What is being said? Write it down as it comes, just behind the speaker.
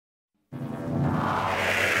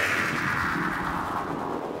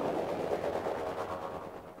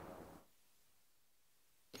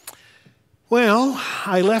Well,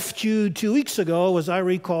 I left you 2 weeks ago, as I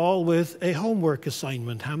recall, with a homework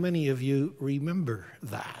assignment. How many of you remember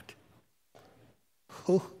that?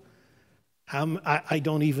 I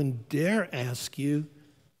don't even dare ask you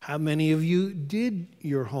how many of you did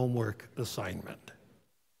your homework assignment.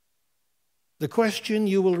 The question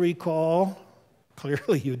you will recall,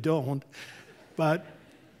 clearly you don't, but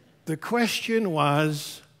the question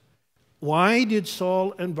was, why did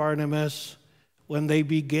Saul and Barnabas, when they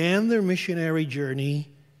began their missionary journey,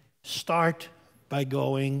 start by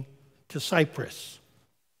going to Cyprus?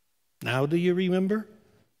 Now do you remember?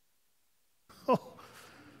 Oh.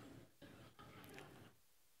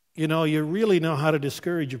 You know, you really know how to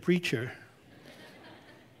discourage a preacher.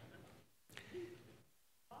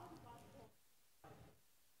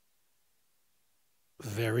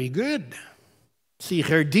 Very good. See,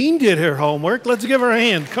 Herdine did her homework. Let's give her a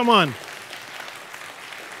hand. Come on.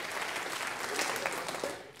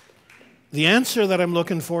 The answer that I'm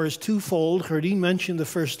looking for is twofold. Herdine mentioned the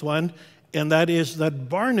first one, and that is that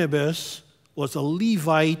Barnabas was a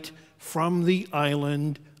Levite from the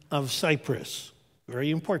island of Cyprus.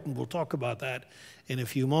 Very important. We'll talk about that in a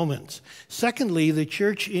few moments. Secondly, the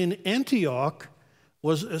church in Antioch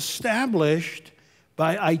was established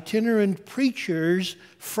by itinerant preachers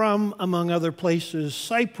from, among other places,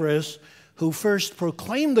 Cyprus, who first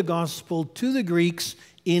proclaimed the gospel to the Greeks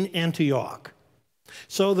in Antioch.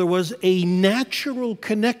 So there was a natural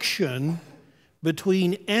connection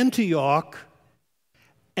between Antioch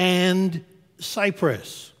and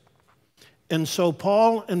Cyprus. And so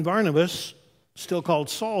Paul and Barnabas, still called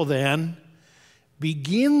Saul then,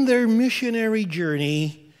 begin their missionary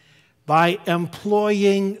journey by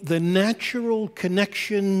employing the natural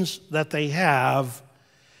connections that they have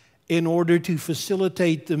in order to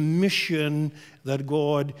facilitate the mission that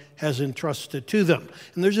God has entrusted to them.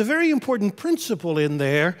 And there's a very important principle in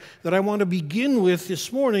there that I want to begin with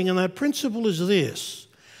this morning, and that principle is this.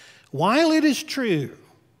 While it is true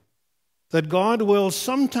that God will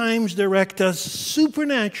sometimes direct us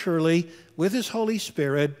supernaturally with His Holy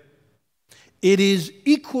Spirit, it is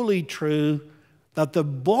equally true that the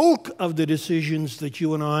bulk of the decisions that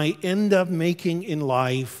you and I end up making in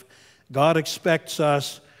life, God expects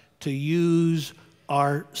us to use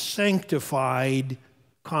our sanctified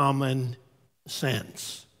common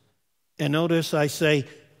sense. And notice I say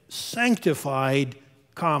sanctified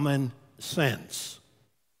common sense.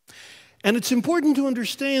 And it's important to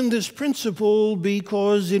understand this principle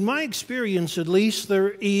because, in my experience at least,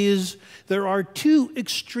 there are two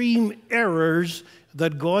extreme errors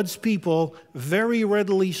that God's people very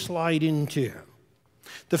readily slide into.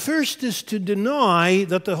 The first is to deny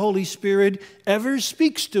that the Holy Spirit ever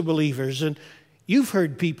speaks to believers. And you've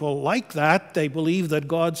heard people like that. They believe that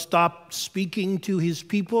God stopped speaking to His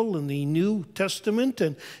people in the New Testament.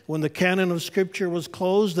 And when the canon of Scripture was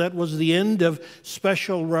closed, that was the end of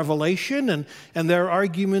special revelation. And their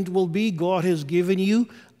argument will be, God has given you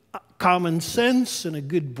common sense and a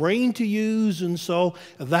good brain to use, and so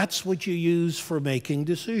that's what you use for making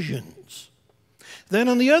decisions. Then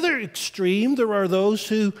on the other extreme, there are those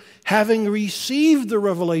who, having received the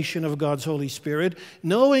revelation of God's Holy Spirit,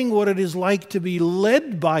 knowing what it is like to be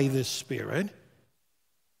led by this Spirit,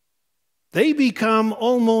 they become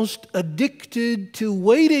almost addicted to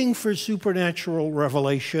waiting for supernatural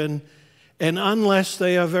revelation, and unless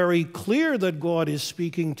they are very clear that God is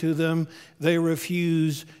speaking to them, they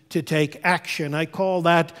refuse to take action. I call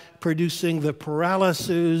that producing the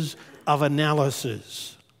paralysis of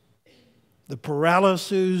analysis. The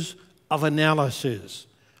paralysis of analysis.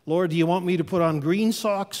 Lord, do you want me to put on green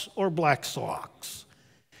socks or black socks?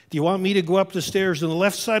 Do you want me to go up the stairs on the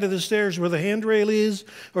left side of the stairs where the handrail is,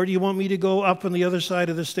 or do you want me to go up on the other side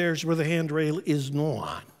of the stairs where the handrail is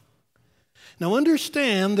not? Now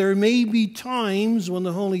understand, there may be times when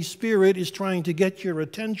the Holy Spirit is trying to get your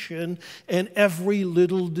attention and every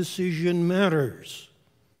little decision matters.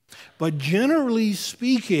 But generally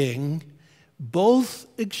speaking, both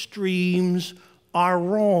extremes are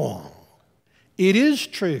wrong. It is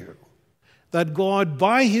true that God,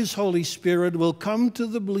 by His Holy Spirit, will come to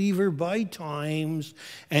the believer by times,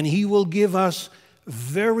 and He will give us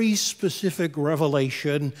very specific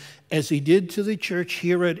revelation, as He did to the church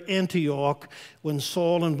here at Antioch when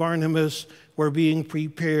Saul and Barnabas were being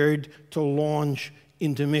prepared to launch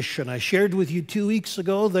into mission. I shared with you 2 weeks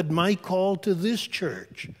ago that my call to this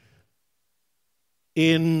church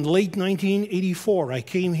in late 1984, I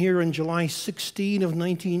came here on July 16 of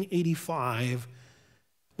 1985,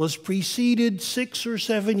 was preceded 6 or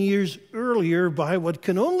 7 years earlier by what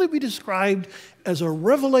can only be described as a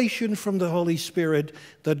revelation from the Holy Spirit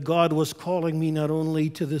that God was calling me not only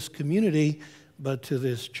to this community, but to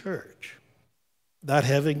this church. That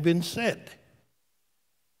having been said,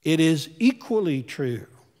 it is equally true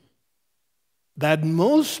that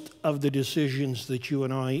most of the decisions that you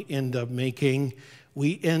and I end up making,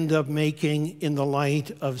 we end up making in the light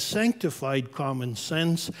of sanctified common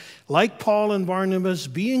sense. Like Paul and Barnabas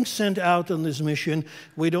being sent out on this mission,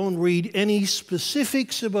 we don't read any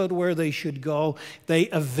specifics about where they should go. They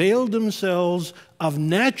availed themselves of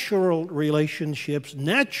natural relationships,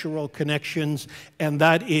 natural connections, and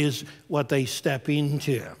that is what they step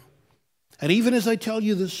into. And even as I tell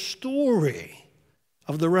you the story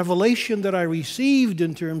of the revelation that I received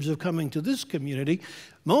in terms of coming to this community,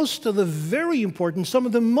 most of the very important, some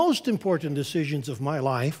of the most important decisions of my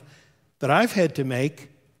life that I've had to make,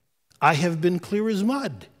 I have been clear as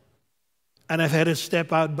mud. And I've had to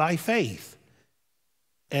step out by faith.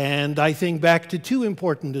 And I think back to two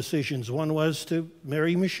important decisions. One was to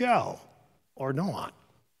marry Michelle or not.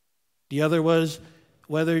 The other was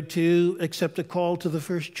whether to accept a call to the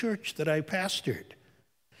first church that I pastored.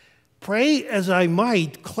 Pray as I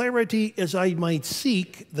might, clarity as I might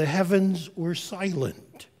seek, the heavens were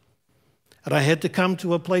silent. And I had to come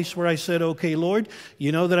to a place where I said, okay, Lord,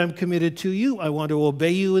 you know that I'm committed to you. I want to obey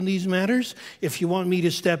you in these matters. If you want me to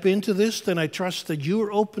step into this, then I trust that you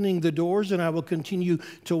are opening the doors and I will continue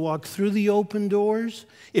to walk through the open doors.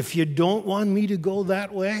 If you don't want me to go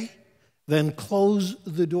that way, then close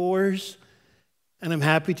the doors. And I'm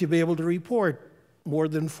happy to be able to report more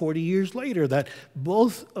than 40 years later that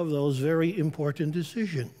both of those very important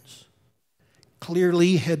decisions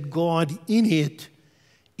clearly had God in it,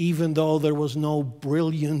 even though there was no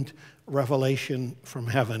brilliant revelation from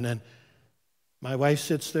heaven. And my wife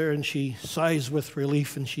sits there and she sighs with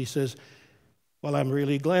relief and she says, well, I'm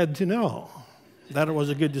really glad to know that it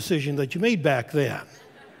was a good decision that you made back then.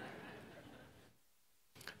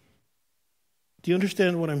 Do you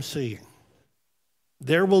understand what I'm saying?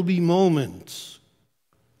 There will be moments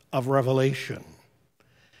of revelation,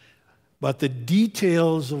 but the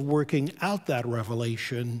details of working out that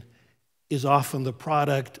revelation is often the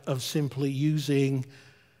product of simply using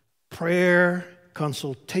prayer,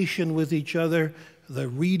 consultation with each other, the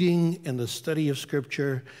reading and the study of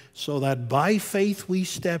Scripture, so that by faith we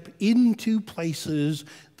step into places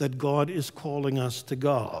that God is calling us to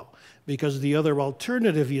go. Because the other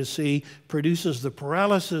alternative, you see, produces the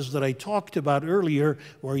paralysis that I talked about earlier,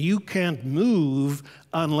 where you can't move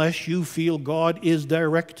unless you feel God is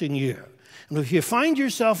directing you. And if you find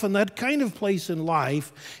yourself in that kind of place in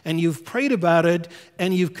life, and you've prayed about it,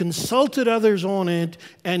 and you've consulted others on it,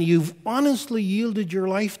 and you've honestly yielded your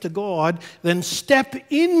life to God, then step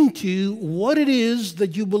into what it is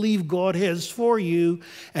that you believe God has for you,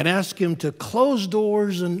 and ask Him to close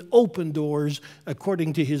doors and open doors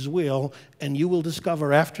according to His will, and you will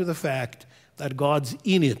discover after the fact that God's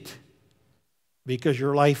in it, because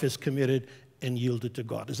your life is committed and yielded to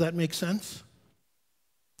God. Does that make sense?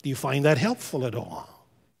 Do you find that helpful at all?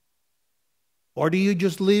 Or do you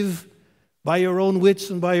just live by your own wits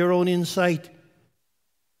and by your own insight,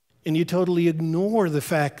 and you totally ignore the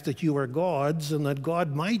fact that you are God's and that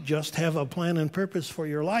God might just have a plan and purpose for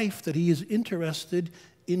your life that He is interested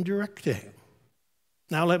in directing?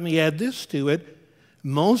 Now let me add this to it.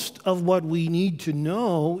 Most of what we need to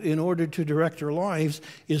know in order to direct our lives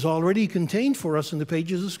is already contained for us in the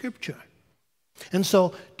pages of Scripture. And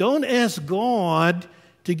so don't ask God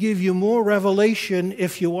to give you more revelation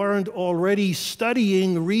if you aren't already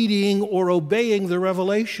studying, reading, or obeying the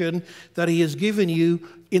revelation that He has given you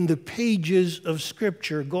in the pages of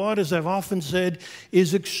Scripture. God, as I've often said,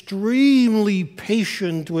 is extremely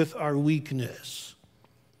patient with our weakness.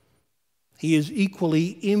 He is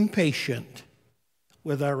equally impatient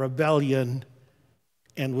with our rebellion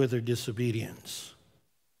and with our disobedience.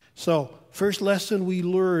 So, first lesson we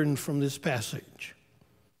learn from this passage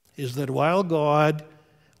is that while God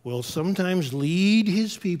will sometimes lead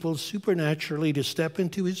His people supernaturally to step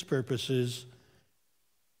into His purposes,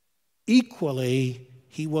 equally,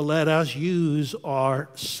 He will let us use our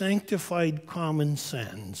sanctified common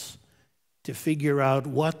sense to figure out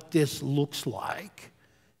what this looks like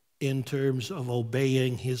in terms of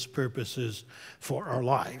obeying His purposes for our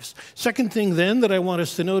lives. Second thing then that I want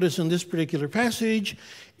us to notice in this particular passage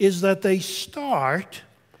is that they start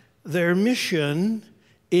their mission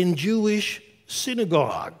in Jewish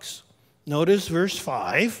synagogues. Notice verse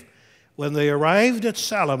 5. When they arrived at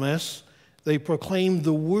Salamis, they proclaimed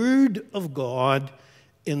the word of God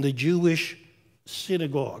in the Jewish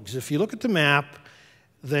synagogues. If you look at the map,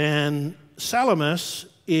 then Salamis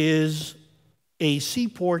is a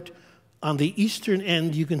seaport on the eastern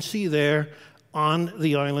end, you can see there, on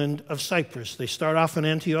the island of Cyprus. They start off in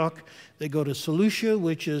Antioch, they go to Seleucia,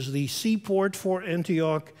 which is the seaport for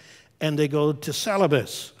Antioch, and they go to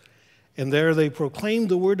Barnabas. And there they proclaimed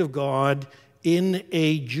the word of God in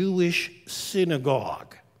a Jewish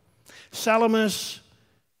synagogue. Salamis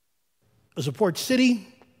was a port city,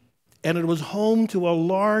 and it was home to a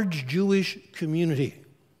large Jewish community.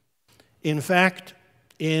 In fact,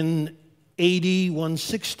 in AD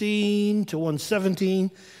 116 to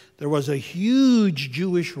 117, there was a huge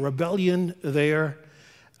Jewish rebellion there.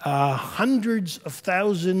 Hundreds of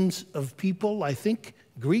thousands of people, I think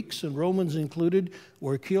Greeks and Romans included,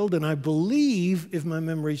 were killed. And I believe, if my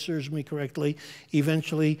memory serves me correctly,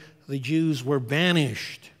 eventually the Jews were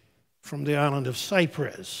banished from the island of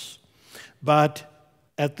Cyprus. But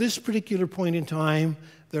at this particular point in time,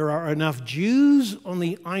 there are enough Jews on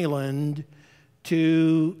the island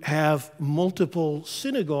to have multiple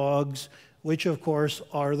synagogues, which of course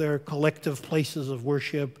are their collective places of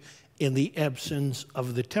worship in the absence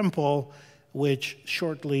of the temple, which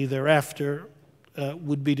shortly thereafter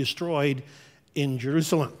would be destroyed in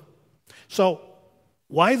Jerusalem. So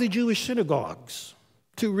why the Jewish synagogues?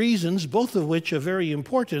 Two reasons, both of which are very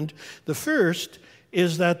important. The first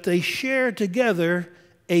is that they share together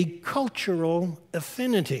a cultural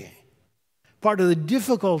affinity. Part of the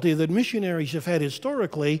difficulty that missionaries have had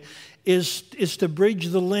historically is to bridge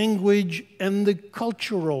the language and the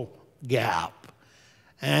cultural gap.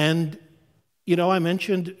 And, you know, I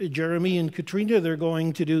mentioned Jeremy and Katrina. They're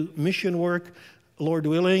going to do mission work, Lord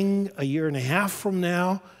willing, a year and a half from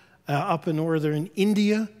now up in northern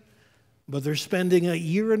India. But they're spending a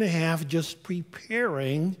year and a half just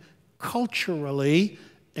preparing culturally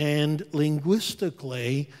and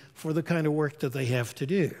linguistically for the kind of work that they have to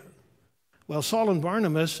do. Well, Saul and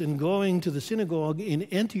Barnabas, in going to the synagogue in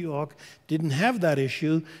Antioch, didn't have that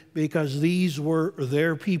issue because these were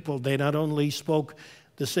their people. They not only spoke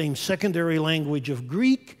the same secondary language of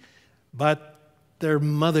Greek, but their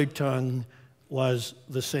mother tongue was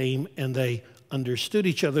the same, and they understood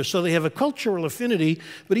each other. So they have a cultural affinity,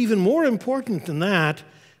 but even more important than that,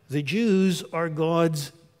 the Jews are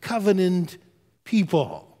God's covenant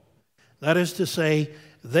people. That is to say,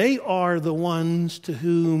 they are the ones to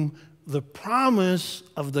whom the promise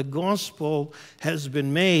of the gospel has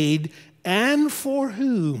been made and for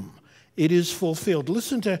whom it is fulfilled.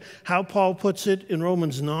 Listen to how Paul puts it in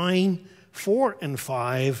Romans 9, 4 and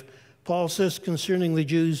 5. Paul says concerning the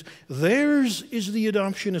Jews, theirs is the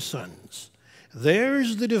adoption of sons.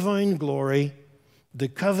 Theirs the divine glory, the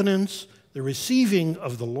covenants, the receiving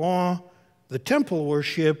of the law, the temple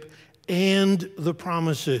worship, and the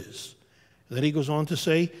promises. Then he goes on to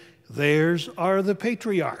say, theirs are the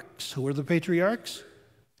patriarchs. Who are the patriarchs?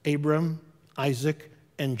 Abram, Isaac,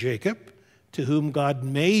 and Jacob, to whom God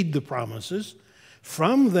made the promises.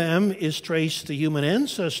 From them is traced the human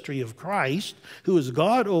ancestry of Christ, who is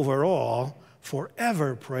God over all,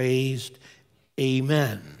 forever praised.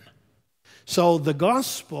 Amen. So the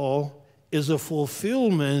gospel is a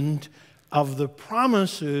fulfillment of the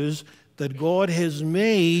promises that God has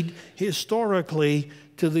made historically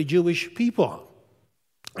to the Jewish people.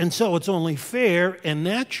 And so it's only fair and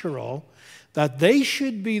natural that they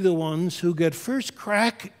should be the ones who get first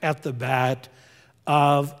crack at the bat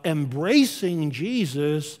of embracing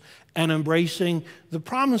Jesus and embracing the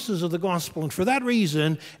promises of the gospel. And for that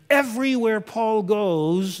reason, everywhere Paul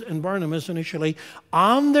goes, and Barnabas initially,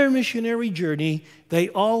 on their missionary journey, they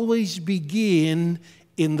always begin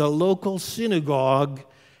in the local synagogue,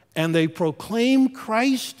 and they proclaim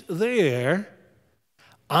Christ there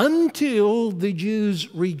until the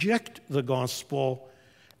Jews reject the gospel,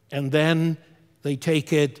 and then they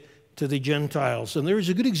take it to the Gentiles. And there is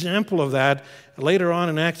a good example of that later on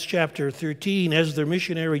in Acts chapter 13. As their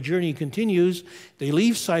missionary journey continues, they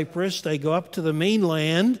leave Cyprus, they go up to the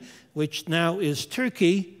mainland, which now is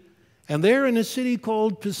Turkey, and they're in a city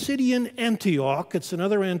called Pisidian Antioch. It's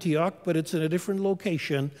another Antioch, but it's in a different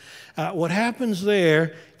location. What happens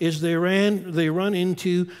there is they run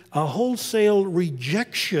into a wholesale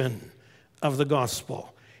rejection of the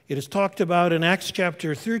gospel. It is talked about in Acts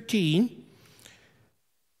chapter 13,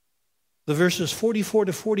 the verses 44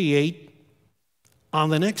 to 48. On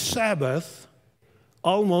the next Sabbath,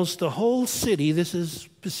 almost the whole city, this is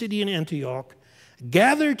Pisidian Antioch,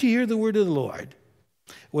 gathered to hear the word of the Lord.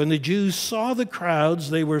 When the Jews saw the crowds,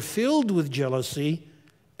 they were filled with jealousy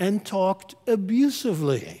and talked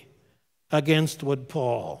abusively against what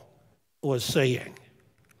Paul was saying.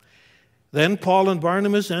 Then Paul and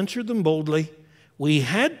Barnabas answered them boldly, "We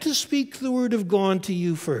had to speak the word of God to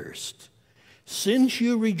you first. Since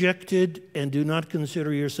you rejected and do not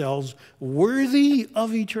consider yourselves worthy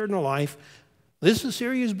of eternal life," this is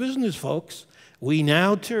serious business, folks, "we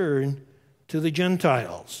now turn to the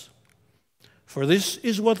Gentiles. For this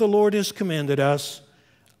is what the Lord has commanded us.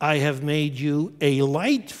 I have made you a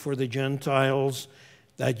light for the Gentiles,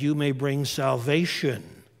 that you may bring salvation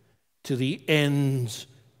to the ends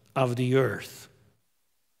of the earth.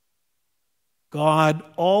 God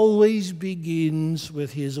always begins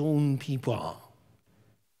with his own people.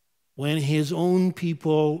 When his own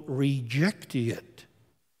people reject it,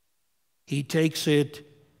 he takes it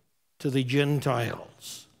to the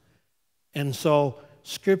Gentiles. And so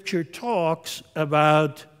Scripture talks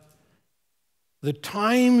about the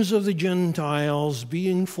times of the Gentiles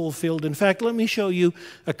being fulfilled. In fact, let me show you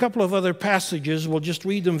a couple of other passages. We'll just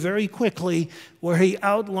read them very quickly, where he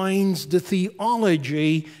outlines the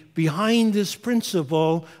theology behind this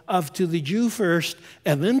principle of to the Jew first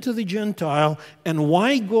and then to the Gentile, and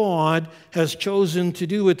why God has chosen to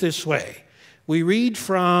do it this way. We read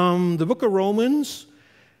from the book of Romans,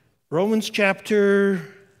 Romans chapter,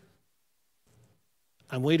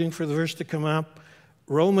 I'm waiting for the verse to come up,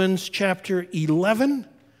 Romans chapter 11,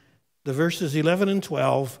 the verses 11 and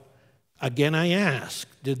 12. Again I ask,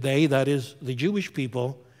 did they, that is the Jewish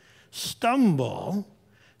people, stumble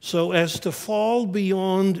so as to fall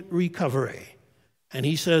beyond recovery? And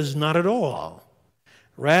he says, not at all.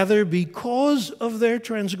 Rather, because of their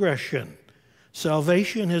transgression,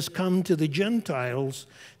 salvation has come to the Gentiles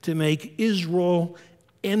to make Israel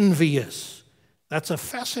envious. That's a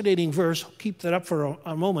fascinating verse. Keep that up for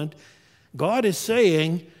a moment. God is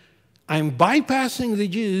saying, I'm bypassing the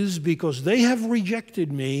Jews because they have rejected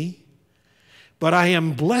me, but I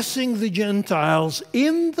am blessing the Gentiles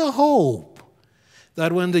in the hope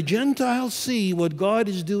that when the Gentiles see what God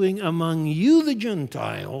is doing among you, the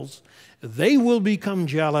Gentiles, they will become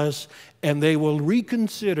jealous and they will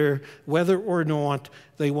reconsider whether or not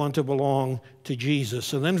they want to belong to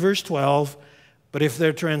Jesus. And then verse 12, but if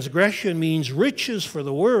their transgression means riches for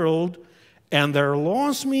the world, and their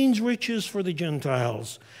loss means riches for the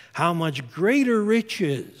Gentiles, how much greater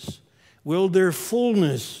riches will their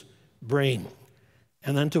fullness bring?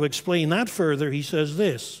 And then to explain that further, he says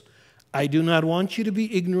this, I do not want you to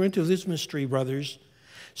be ignorant of this mystery, brothers,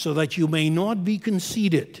 so that you may not be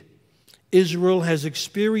conceited. Israel has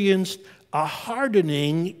experienced a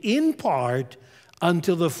hardening in part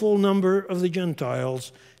until the full number of the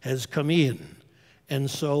Gentiles has come in.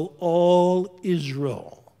 And so all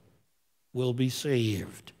Israel will be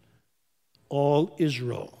saved. All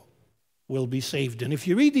Israel will be saved. And if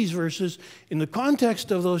you read these verses in the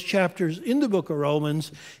context of those chapters in the book of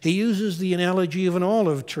Romans, he uses the analogy of an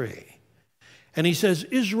olive tree. And he says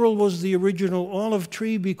Israel was the original olive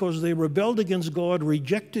tree because they rebelled against God,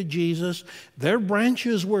 rejected Jesus. Their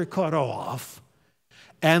branches were cut off.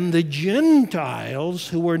 And the Gentiles,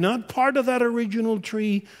 who were not part of that original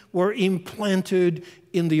tree, were implanted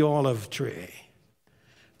in the olive tree.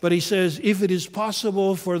 But he says, if it is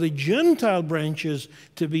possible for the Gentile branches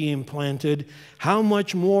to be implanted, how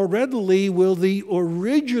much more readily will the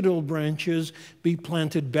original branches be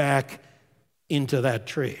planted back into that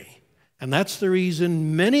tree? And that's the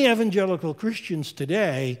reason many evangelical Christians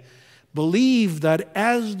today believe that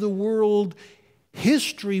as the world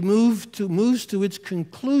history moves to its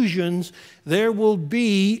conclusions, there will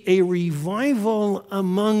be a revival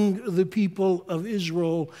among the people of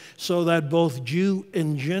Israel so that both Jew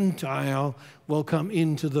and Gentile will come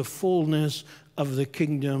into the fullness of the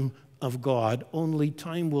kingdom of God. Only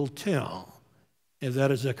time will tell if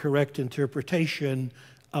that is a correct interpretation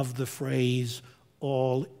of the phrase,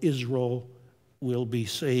 all Israel will be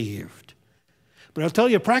saved. But I'll tell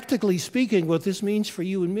you, practically speaking, what this means for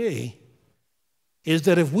you and me is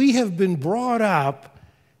that if we have been brought up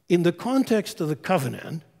in the context of the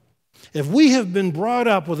covenant, if we have been brought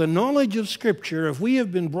up with a knowledge of Scripture, if we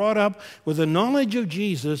have been brought up with a knowledge of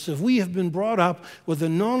Jesus, if we have been brought up with a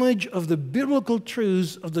knowledge of the biblical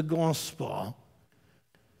truths of the gospel,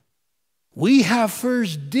 we have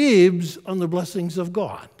first dibs on the blessings of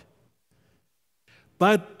God.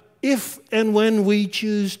 But if and when we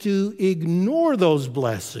choose to ignore those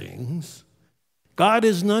blessings, God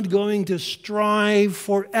is not going to strive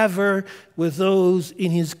forever with those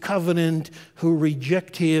in his covenant who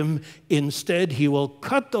reject him. Instead, he will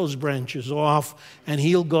cut those branches off, and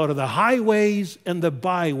he'll go to the highways and the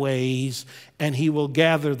byways, and he will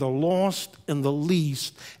gather the lost and the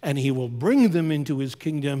least, and he will bring them into his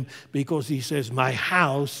kingdom, because he says, my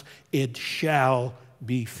house, it shall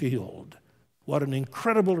be filled. What an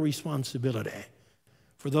incredible responsibility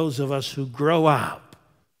for those of us who grow up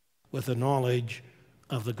with the knowledge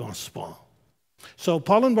of the gospel. So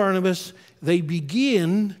Paul and Barnabas, they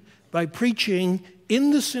begin by preaching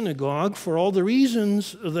in the synagogue for all the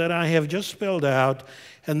reasons that I have just spelled out.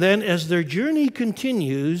 And then as their journey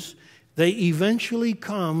continues, they eventually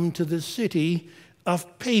come to the city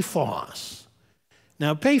of Paphos.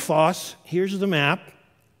 Now, Paphos, here's the map.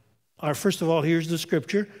 First of all, here's the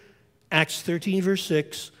scripture. Acts 13, verse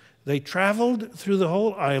 6. They traveled through the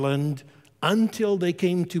whole island until they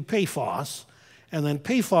came to Paphos. And then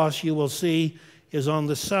Paphos, you will see, is on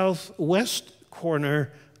the southwest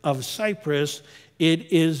corner of Cyprus.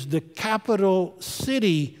 It is the capital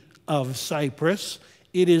city of Cyprus.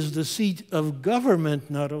 It is the seat of government,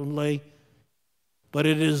 not only, but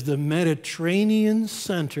it is the Mediterranean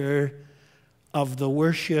center of the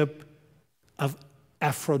worship of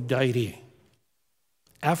Aphrodite.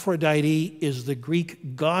 Aphrodite is the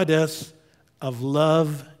Greek goddess of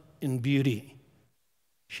love and beauty.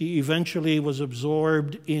 She eventually was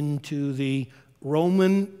absorbed into the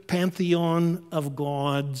Roman pantheon of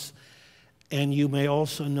gods, and you may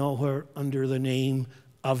also know her under the name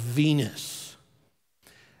of Venus.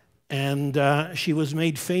 And she was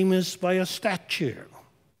made famous by a statue.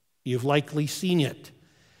 You've likely seen it.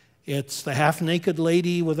 It's the half-naked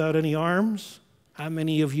lady without any arms. How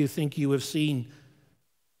many of you think you have seen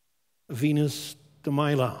Venus de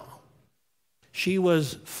Milo? She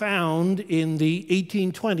was found in the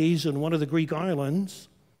 1820s in one of the Greek islands,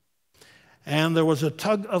 and there was a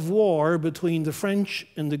tug of war between the French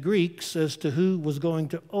and the Greeks as to who was going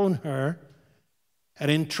to own her.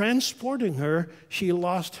 And in transporting her, she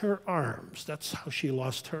lost her arms. That's how she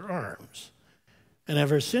lost her arms. And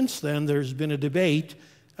ever since then, there's been a debate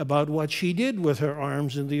about what she did with her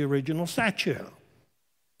arms in the original statue.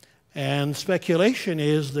 And speculation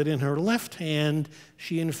is that in her left hand,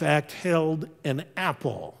 she in fact held an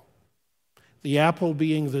apple. The apple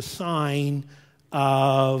being the sign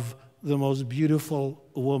of the most beautiful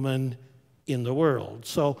woman in the world.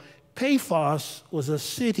 So Paphos was a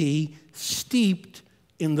city steeped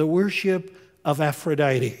in the worship of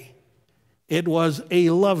Aphrodite. It was a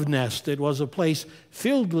love nest. It was a place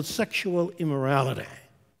filled with sexual immorality.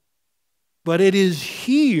 But it is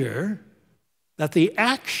here that the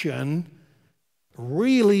action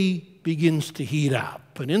really begins to heat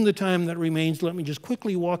up. And in the time that remains, let me just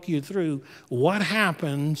quickly walk you through what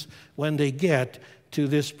happens when they get to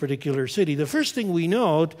this particular city. The first thing we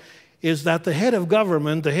note is that the head of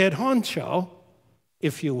government, the head honcho,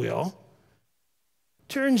 if you will,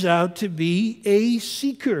 turns out to be a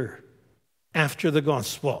seeker after the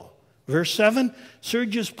gospel. Verse 7,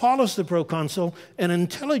 Sergius Paulus, the proconsul, an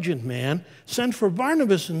intelligent man, sent for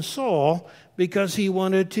Barnabas and Saul because he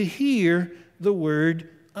wanted to hear the word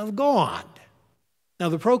of God. Now,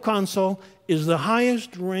 the proconsul is the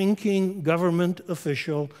highest-ranking government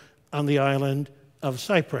official on the island of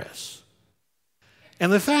Cyprus.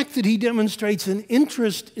 And the fact that he demonstrates an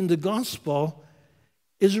interest in the gospel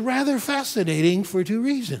is rather fascinating for two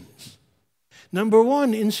reasons. Number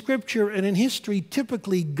one, in Scripture and in history,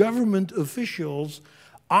 typically government officials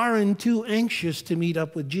aren't too anxious to meet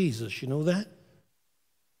up with Jesus. You know that?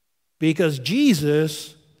 Because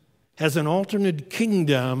Jesus has an alternate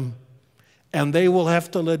kingdom, and they will have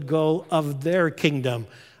to let go of their kingdom.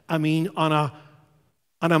 I mean, on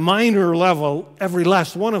a minor level, every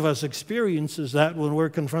last one of us experiences that when we're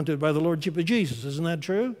confronted by the Lordship of Jesus. Isn't that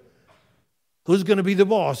true? Who's going to be the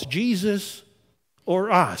boss, Jesus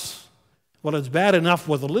or us? Well, it's bad enough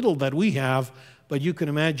with the little that we have, but you can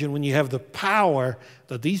imagine when you have the power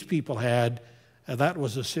that these people had, that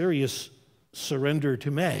was a serious surrender to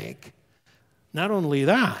make. Not only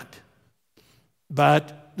that,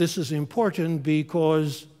 but this is important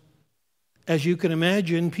because, as you can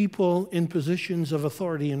imagine, people in positions of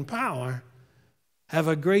authority and power have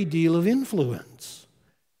a great deal of influence.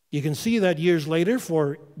 You can see that years later,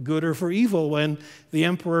 for good or for evil, when the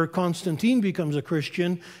Emperor Constantine becomes a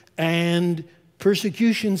Christian and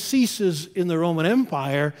persecution ceases in the Roman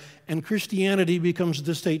Empire and Christianity becomes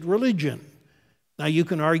the state religion. Now, you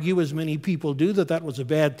can argue, as many people do, that that was a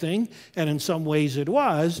bad thing, and in some ways it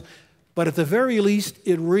was, but at the very least,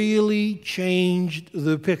 it really changed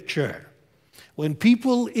the picture. When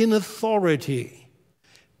people in authority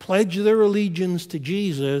pledge their allegiance to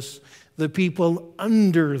Jesus, the people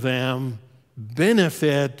under them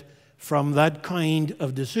benefit from that kind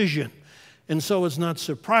of decision. And so it's not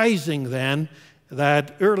surprising then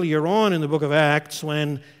that earlier on in the book of Acts,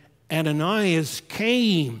 when Ananias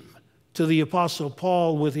came to the Apostle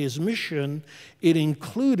Paul with his mission, it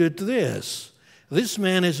included this: "This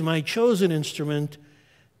man is my chosen instrument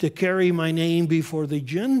to carry my name before the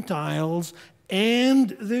Gentiles and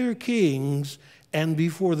their kings and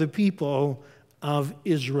before the people of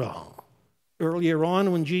Israel." Earlier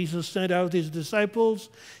on, when Jesus sent out his disciples,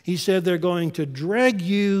 he said they're going to drag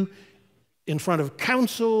you in front of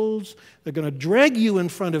councils, they're going to drag you in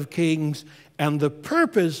front of kings, And the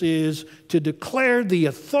purpose is to declare the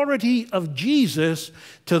authority of Jesus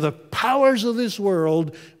to the powers of this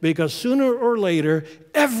world, because sooner or later,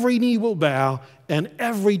 every knee will bow and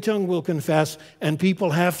every tongue will confess, and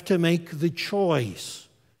people have to make the choice.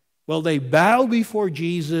 Will they bow before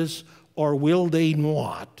Jesus or will they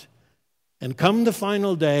not? And come the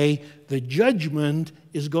final day, the judgment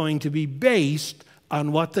is going to be based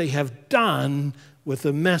on what they have done with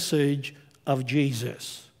the message of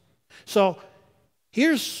Jesus. So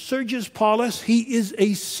here's Sergius Paulus. He is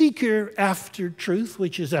a seeker after truth,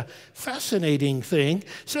 which is a fascinating thing.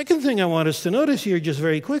 Second thing I want us to notice here just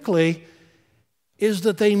very quickly is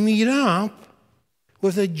that they meet up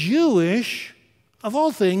with a Jewish, of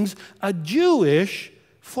all things, a Jewish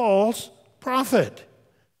false prophet.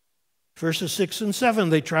 Verses 6 and 7,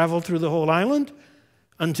 they traveled through the whole island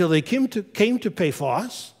until they came to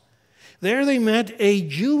Paphos. There they met a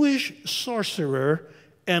Jewish sorcerer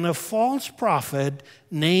and a false prophet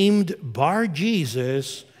named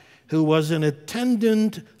Bar-Jesus, who was an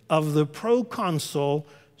attendant of the proconsul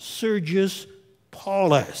Sergius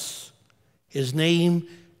Paulus. His name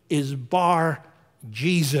is Bar-Jesus.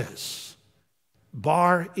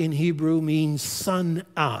 Bar in Hebrew means son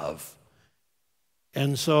of.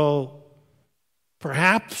 And so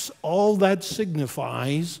perhaps all that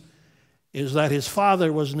signifies is that his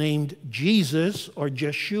father was named Jesus or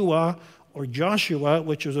Jeshua or Joshua,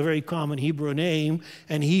 which was a very common Hebrew name,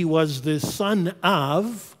 and he was the son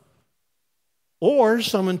of. Or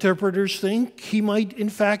some interpreters think he might in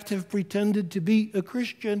fact have pretended to be a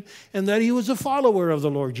Christian and that he was a follower of the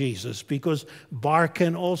Lord Jesus, because Bar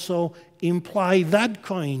can also imply that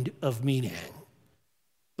kind of meaning.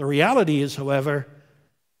 The reality is, however,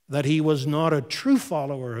 that he was not a true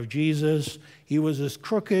follower of Jesus. He was as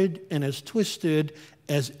crooked and as twisted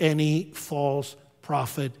as any false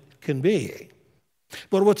prophet can be.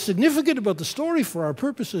 But what's significant about the story for our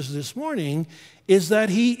purposes this morning is that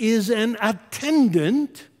he is an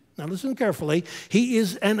attendant. Now listen carefully. He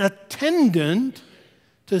is an attendant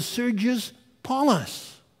to Sergius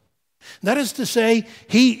Paulus. That is to say,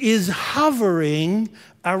 he is hovering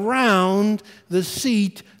around the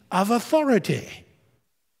seat of authority.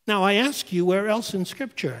 Now I ask you, where else in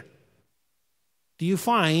Scripture do you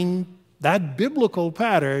find that biblical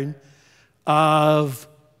pattern of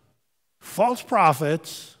false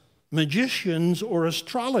prophets, magicians, or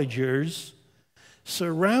astrologers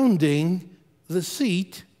surrounding the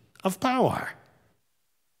seat of power?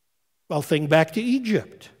 Well, think back to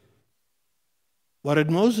Egypt. What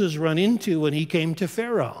did Moses run into when he came to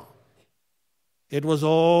Pharaoh? It was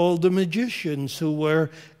all the magicians who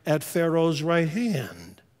were at Pharaoh's right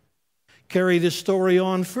hand. Carry this story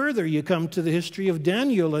on further. You come to the history of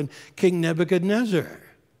Daniel and King Nebuchadnezzar.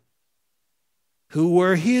 Who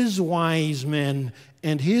were his wise men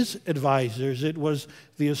and his advisors? It was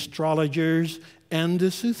the astrologers and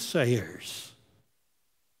the soothsayers.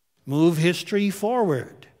 Move history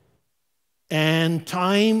forward, and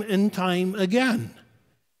time again,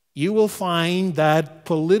 you will find that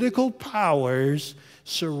political powers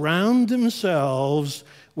surround themselves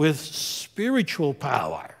with spiritual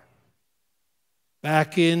power.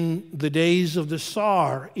 Back in the days of the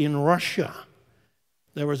Tsar in Russia,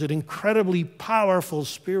 there was an incredibly powerful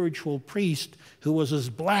spiritual priest who was as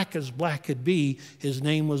black could be. His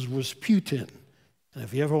name was Rasputin. And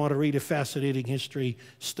if you ever want to read a fascinating history,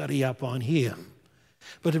 study up on him.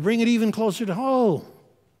 But to bring it even closer to home,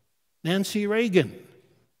 Nancy Reagan,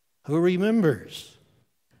 who remembers,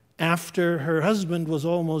 after her husband was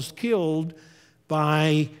almost killed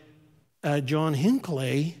by John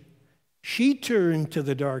Hinckley, she turned to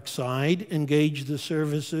the dark side, engaged the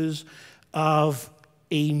services of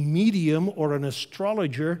a medium or an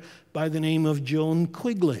astrologer by the name of Joan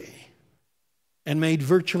Quigley, and made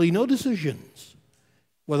virtually no decisions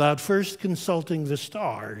without first consulting the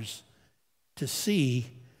stars to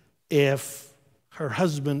see if her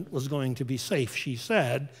husband was going to be safe. She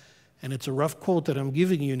said, and it's a rough quote that I'm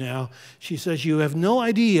giving you now, she says, "You have no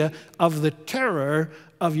idea of the terror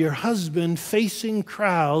of your husband facing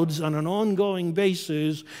crowds on an ongoing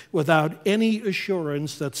basis without any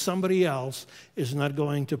assurance that somebody else is not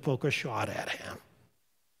going to poke a shot at him."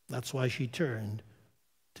 That's why she turned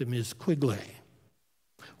to Ms. Quigley.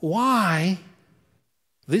 Why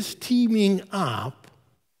this teaming up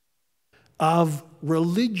of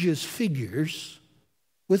religious figures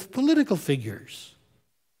with political figures?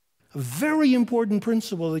 A very important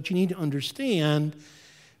principle that you need to understand,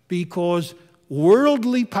 because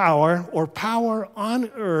worldly power or power on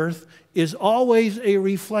earth is always a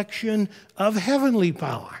reflection of heavenly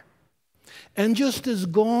power. And just as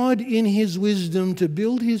God, in his wisdom to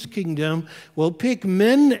build his kingdom, will pick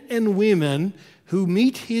men and women who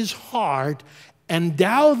meet his heart,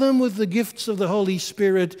 endow them with the gifts of the Holy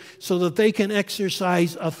Spirit so that they can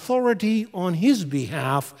exercise authority on his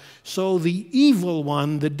behalf, so the evil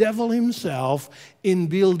one, the devil himself, in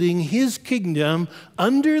building his kingdom,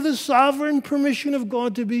 under the sovereign permission of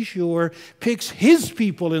God to be sure, picks his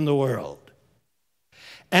people in the world.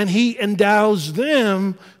 And he endows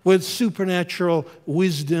them with supernatural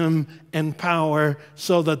wisdom and power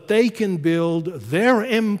so that they can build their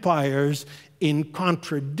empires in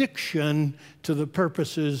contradiction to the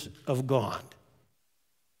purposes of God.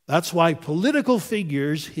 That's why political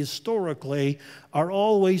figures historically are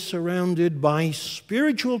always surrounded by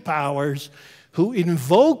spiritual powers who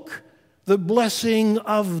invoke the blessing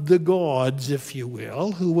of the gods, if you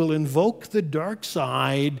will, who invoke the dark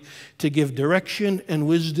side to give direction and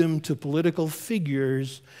wisdom to political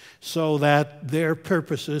figures so that their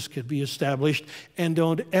purposes could be established. And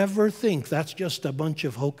don't ever think that's just a bunch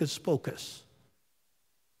of hocus pocus.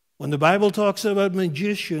 When the Bible talks about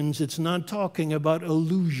magicians, it's not talking about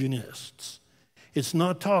illusionists. It's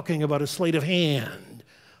not talking about a sleight of hand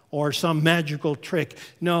or some magical trick.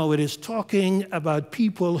 No, it is talking about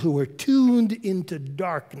people who are tuned into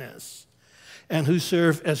darkness and who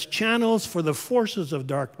serve as channels for the forces of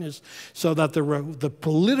darkness so that the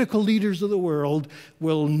political leaders of the world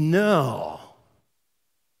will know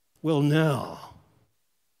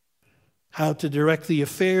how to direct the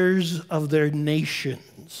affairs of their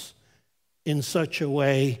nations in such a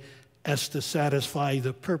way as to satisfy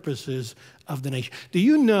the purposes of the nation. Do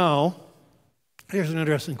you know, here's an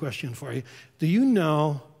interesting question for you. Do you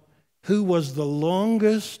know who was the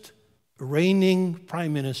longest reigning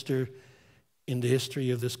prime minister in the history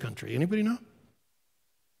of this country? Anybody know?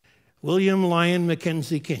 William Lyon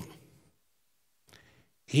Mackenzie King.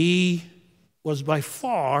 He was by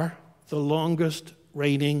far the longest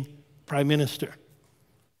reigning prime minister.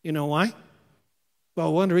 You know why?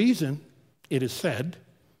 Well, one reason, it is said,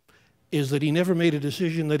 is that he never made a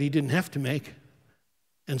decision that he didn't have to make,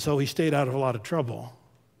 and so he stayed out of a lot of trouble.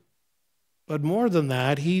 But more than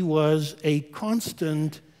that, he was in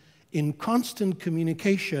constant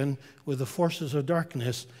communication with the forces of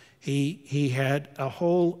darkness. He had a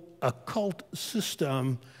whole occult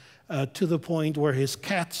system to the point where his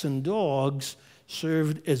cats and dogs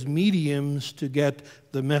served as mediums to get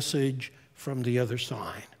the message from the other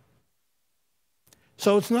side.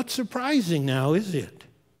 So it's not surprising now, is it,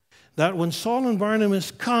 that when Saul and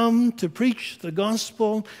Barnabas come to preach the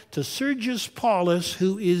gospel to Sergius Paulus,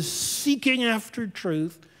 who is seeking after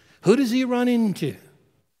truth, who does he run into?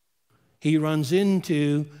 He runs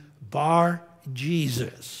into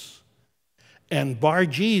Bar-Jesus. And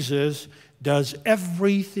Bar-Jesus does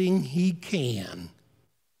everything he can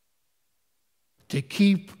to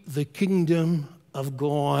keep the kingdom of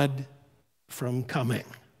God from coming.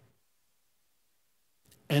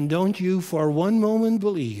 And don't you for one moment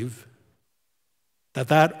believe that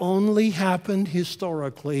that only happened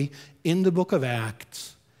historically in the book of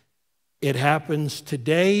Acts. It happens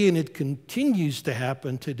today, and it continues to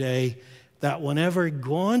happen today, that whenever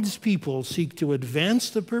God's people seek to advance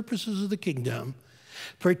the purposes of the kingdom,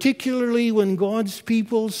 particularly when God's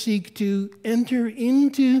people seek to enter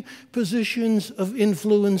into positions of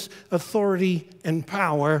influence, authority, and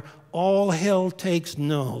power, all hell takes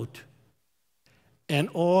note. And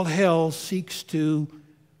all hell seeks to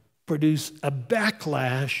produce a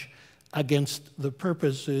backlash against the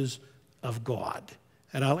purposes of God.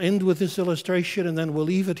 And I'll end with this illustration, and then we'll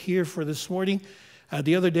leave it here for this morning.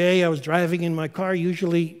 The other day, I was driving in my car.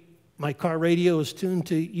 Usually, my car radio is tuned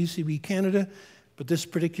to UCB Canada, but this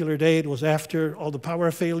particular day, it was after all the power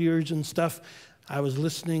failures and stuff. I was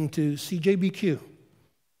listening to CJBQ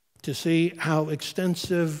to see how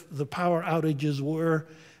extensive the power outages were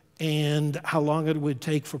and how long it would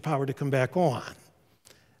take for power to come back on.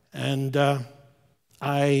 And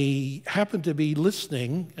I happened to be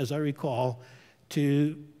listening, as I recall,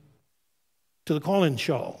 to the call-in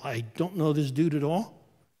show. I don't know this dude at all.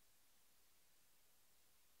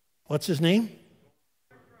 What's his name?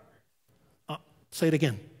 Say it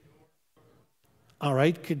again. All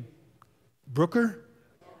right, Brooker?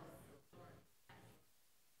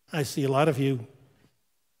 I see a lot of you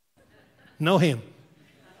know him.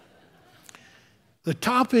 The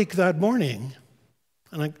topic that morning,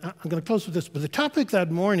 and I'm going to close with this, but the topic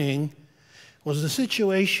that morning was the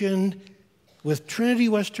situation with Trinity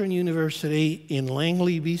Western University in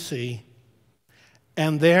Langley, BC,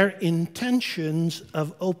 and their intentions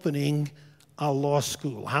of opening a law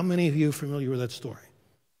school. How many of you are familiar with that story?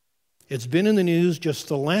 It's been in the news just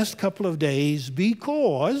the last couple of days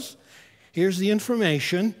because Here's the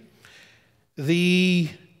information. The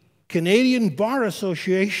Canadian Bar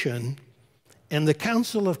Association and the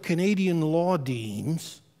Council of Canadian Law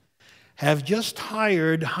Deans have just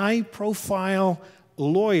hired high-profile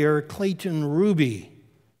lawyer Clayton Ruby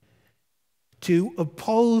to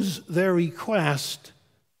oppose their request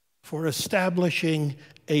for establishing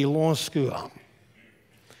a law school.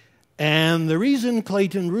 And the reason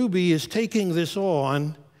Clayton Ruby is taking this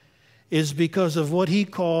on is because of what he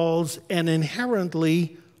calls an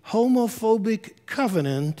inherently homophobic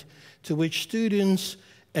covenant to which students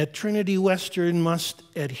at Trinity Western must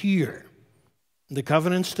adhere. The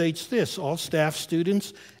covenant states this: all staff,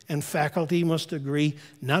 students, and faculty must agree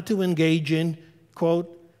not to engage in,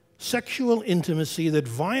 quote, sexual intimacy that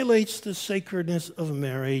violates the sacredness of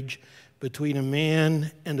marriage between a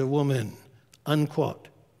man and a woman, unquote.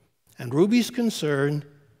 And Ruby's concern,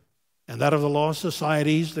 and that of the law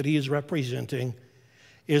societies that he is representing,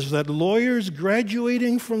 is that lawyers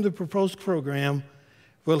graduating from the proposed program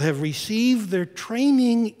will have received their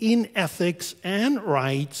training in ethics and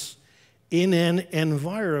rights in an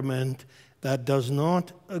environment that does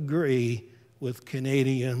not agree with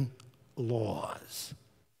Canadian laws.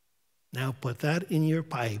 Now put that in your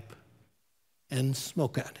pipe and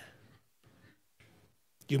smoke it.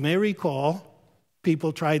 You may recall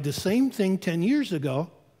people tried the same thing 10 years ago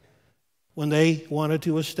when they wanted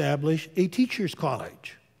to establish a teacher's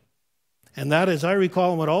college. And that, as I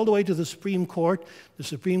recall, went all the way to the Supreme Court. The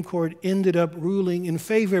Supreme Court ended up ruling in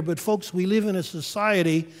favor. But folks, we live in a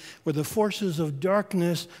society where the forces of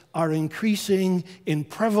darkness are increasing in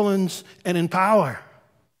prevalence and in power.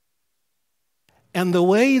 And the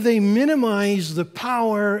way they minimize the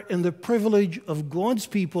power and the privilege of God's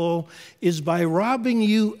people is by robbing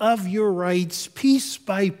you of your rights piece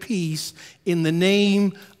by piece in the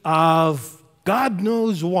name of God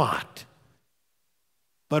knows what.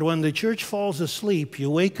 But when the church falls asleep, you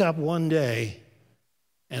wake up one day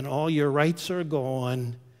and all your rights are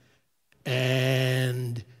gone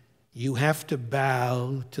and you have to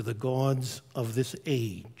bow to the gods of this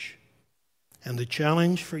age. And the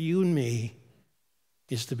challenge for you and me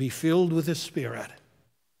is to be filled with the Spirit,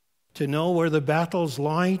 to know where the battles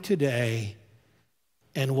lie today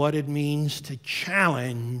and what it means to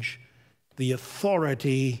challenge the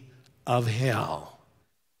authority of hell.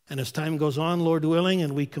 And as time goes on, Lord willing,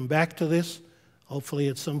 and we come back to this, hopefully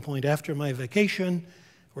at some point after my vacation,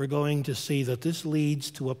 we're going to see that this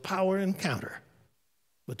leads to a power encounter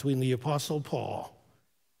between the Apostle Paul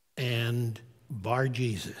and Bar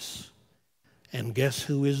Jesus. And guess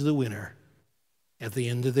who is the winner? At the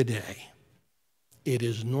end of the day, it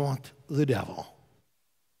is not the devil,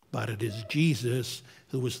 but it is Jesus,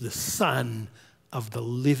 who was the Son of the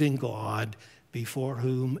living God, before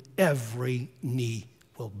whom every knee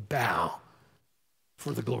will bow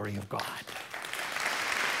for the glory of God.